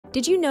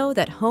Did you know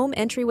that home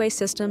entryway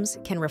systems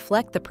can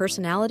reflect the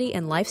personality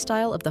and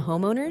lifestyle of the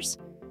homeowners?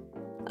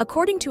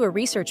 According to a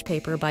research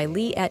paper by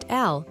Lee et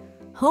al.,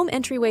 home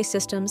entryway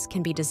systems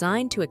can be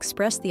designed to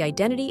express the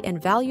identity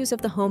and values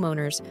of the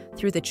homeowners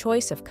through the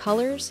choice of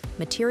colors,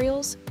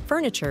 materials,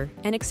 furniture,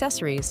 and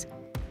accessories.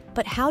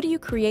 But how do you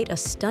create a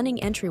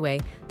stunning entryway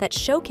that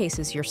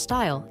showcases your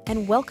style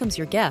and welcomes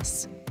your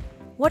guests?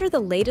 What are the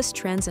latest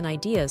trends and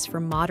ideas for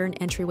modern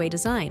entryway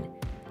design?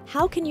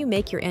 How can you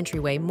make your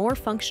entryway more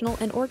functional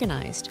and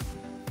organized?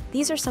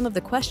 These are some of the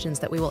questions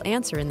that we will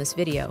answer in this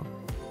video.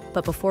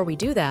 But before we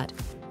do that,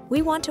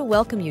 we want to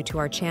welcome you to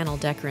our channel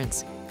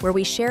Decorants, where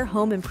we share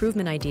home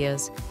improvement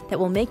ideas that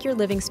will make your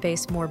living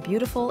space more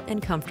beautiful and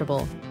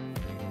comfortable.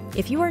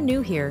 If you are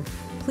new here,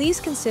 please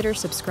consider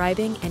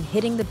subscribing and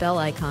hitting the bell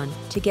icon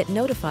to get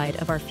notified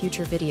of our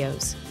future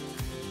videos.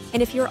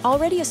 And if you're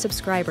already a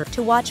subscriber,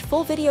 to watch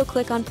full video,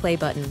 click on play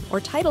button or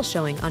title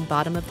showing on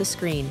bottom of the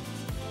screen.